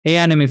Hey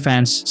anime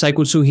fans,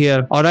 Saikutsu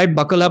here. Alright,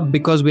 buckle up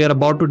because we are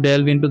about to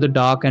delve into the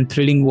dark and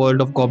thrilling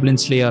world of Goblin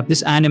Slayer.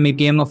 This anime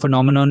became a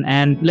phenomenon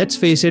and let's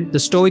face it, the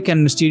stoic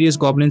and mysterious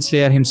Goblin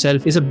Slayer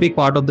himself is a big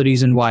part of the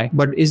reason why.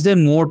 But is there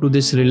more to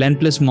this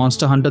relentless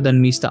monster hunter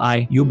than meets the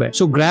eye? You bet.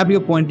 So grab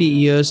your pointy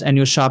ears and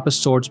your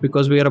sharpest swords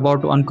because we are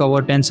about to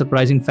uncover 10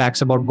 surprising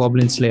facts about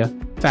Goblin Slayer.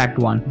 Fact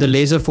 1. The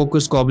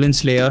laser-focused Goblin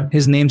Slayer.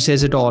 His name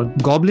says it all.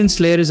 Goblin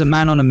Slayer is a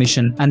man on a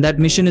mission, and that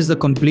mission is the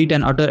complete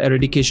and utter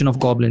eradication of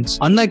goblins.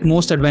 Unlike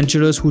most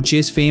adventurers who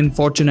chase fame,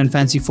 fortune, and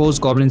fancy foes,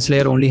 Goblin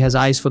Slayer only has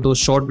eyes for those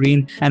short,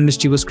 green, and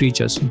mischievous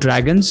creatures.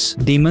 Dragons?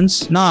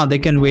 Demons? Nah, they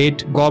can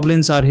wait.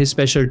 Goblins are his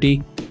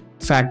specialty.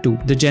 Fact 2.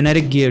 The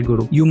generic gear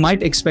guru. You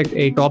might expect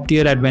a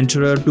top-tier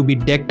adventurer to be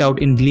decked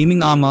out in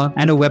gleaming armor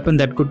and a weapon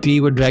that could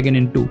cleave a dragon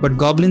in two. But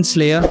Goblin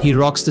Slayer, he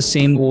rocks the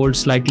same old,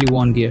 slightly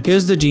worn gear.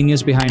 Here's the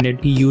genius behind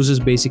it. He uses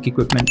basic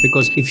equipment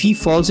because if he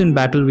falls in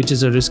battle, which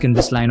is a risk in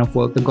this line of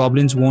work, the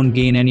goblins won't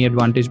gain any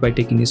advantage by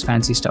taking his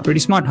fancy stuff. Pretty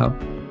smart, huh?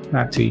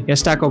 Fact 3. A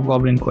stack of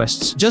goblin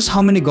quests. Just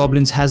how many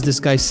goblins has this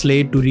guy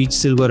slayed to reach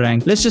silver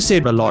rank? Let's just say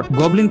a lot.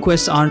 Goblin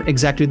quests aren't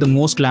exactly the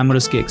most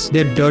glamorous gigs.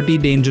 They're dirty,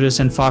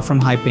 dangerous, and far from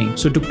high paying.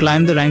 So to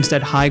climb the ranks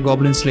that high,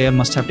 Goblin Slayer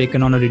must have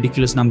taken on a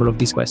ridiculous number of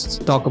these quests.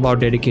 Talk about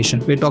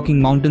dedication. We're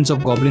talking mountains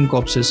of goblin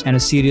corpses and a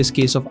serious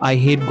case of I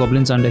hate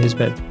goblins under his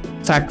bed.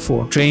 Fact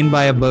 4. Trained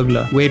by a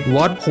burglar. Wait,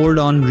 what? Hold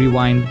on,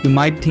 rewind. You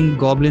might think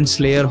Goblin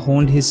Slayer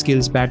honed his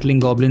skills battling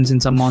goblins in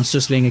some monster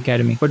slaying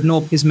academy. But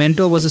nope, his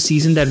mentor was a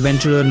seasoned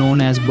adventurer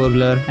known as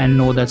Burglar, and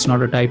no, that's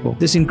not a typo.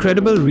 This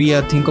incredible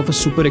Rhea, think of a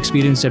super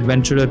experienced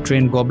adventurer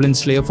trained Goblin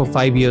Slayer for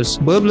 5 years.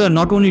 Burglar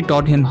not only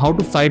taught him how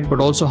to fight but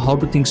also how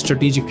to think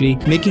strategically,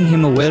 making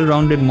him a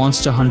well-rounded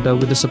monster hunter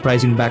with a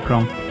surprising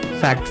background.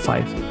 Fact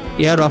 5.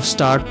 A rough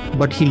start,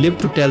 but he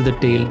lived to tell the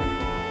tale.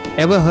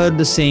 Ever heard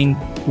the saying,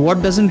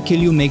 what doesn't kill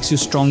you makes you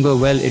stronger?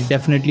 Well, it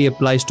definitely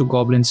applies to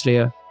Goblin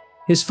Slayer.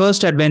 His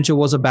first adventure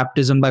was a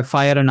baptism by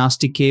fire, a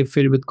nasty cave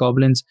filled with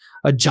goblins,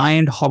 a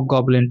giant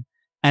hobgoblin,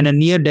 and a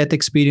near-death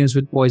experience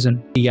with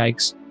poison.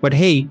 Yikes. But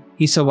hey,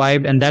 he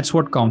survived and that's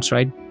what counts,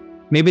 right?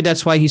 Maybe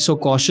that's why he's so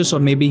cautious, or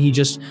maybe he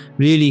just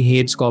really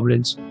hates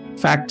goblins.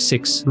 Fact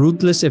 6.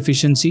 Ruthless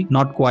efficiency?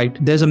 Not quite.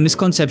 There's a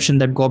misconception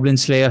that Goblin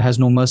Slayer has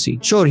no mercy.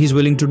 Sure, he's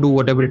willing to do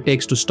whatever it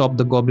takes to stop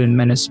the goblin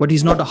menace, but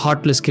he's not a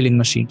heartless killing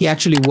machine. He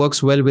actually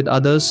works well with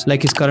others,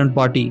 like his current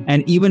party,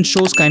 and even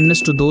shows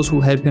kindness to those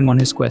who help him on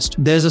his quest.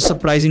 There's a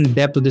surprising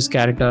depth to this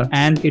character,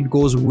 and it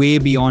goes way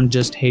beyond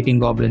just hating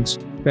goblins.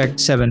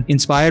 Fact 7.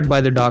 Inspired by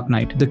the Dark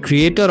Knight. The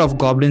creator of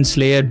Goblin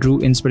Slayer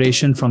drew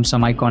inspiration from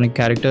some iconic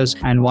characters,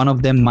 and one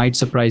of them might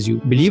surprise you.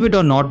 Believe it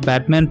or not,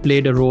 Batman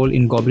played a role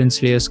in Goblin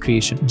Slayer's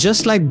creation.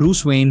 Just like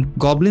Bruce Wayne,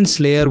 Goblin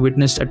Slayer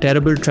witnessed a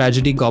terrible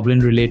tragedy,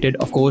 goblin-related,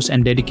 of course,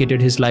 and dedicated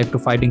his life to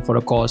fighting for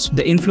a cause.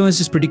 The influence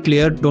is pretty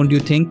clear, don't you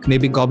think?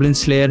 Maybe Goblin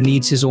Slayer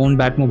needs his own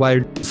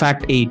Batmobile.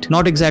 Fact 8.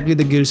 Not exactly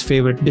the guild's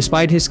favorite.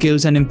 Despite his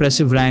skills and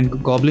impressive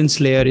rank, Goblin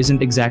Slayer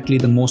isn't exactly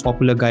the most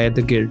popular guy at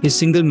the guild. His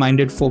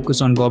single-minded focus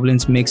on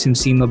goblins makes him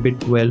seem a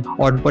bit, well,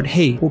 odd. But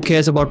hey, who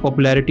cares about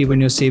popularity when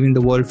you're saving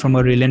the world from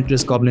a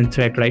relentless goblin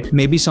threat, right?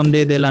 Maybe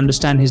someday they'll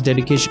understand his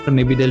dedication, or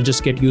maybe they'll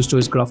just get used to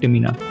his gruff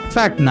demeanor.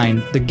 Fact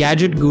 9. The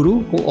gadget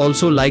guru who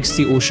also likes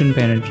the ocean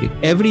apparently.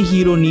 Every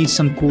hero needs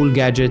some cool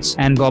gadgets,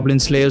 and Goblin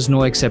Slayer's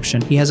no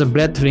exception. He has a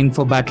breath ring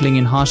for battling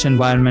in harsh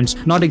environments,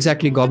 not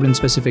exactly goblin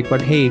specific,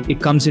 but hey, it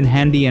comes in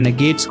handy, and a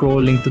gate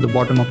scroll linked to the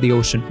bottom of the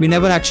ocean. We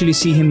never actually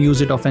see him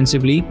use it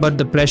offensively, but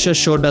the pressure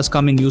sure does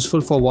come in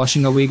useful for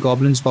washing away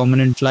goblins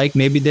permanent. Like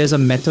maybe there's a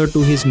method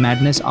to his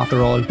madness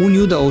after all. Who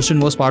knew the ocean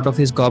was part of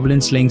his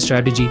goblin slaying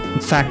strategy?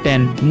 Fact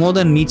 10. More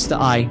than meets the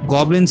eye.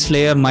 Goblin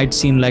Slayer might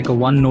seem like a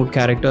one-note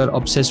character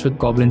obsessed with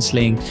goblin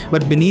slaying,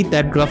 but beneath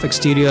that gruff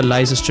exterior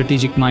lies a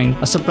strategic mind,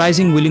 a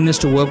surprising willingness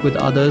to work with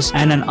others,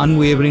 and an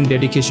unwavering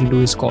dedication to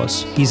his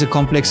cause. He's a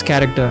complex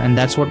character, and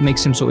that's what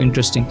makes him so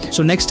interesting.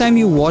 So next time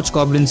you watch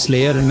Goblin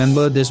Slayer,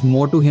 remember there's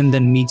more to him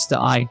than meets the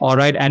eye.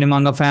 Alright,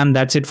 Animanga fam,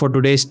 that's it for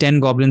today's 10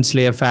 Goblin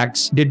Slayer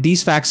facts. Did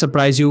these facts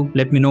surprise you?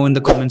 Let me know in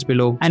the comments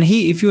below. And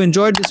hey, if you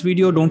enjoyed this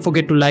video, don't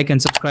forget to like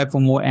and subscribe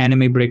for more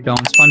anime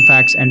breakdowns, fun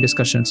facts, and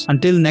discussions.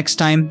 Until next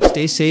time,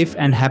 stay safe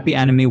and happy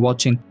anime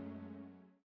watching.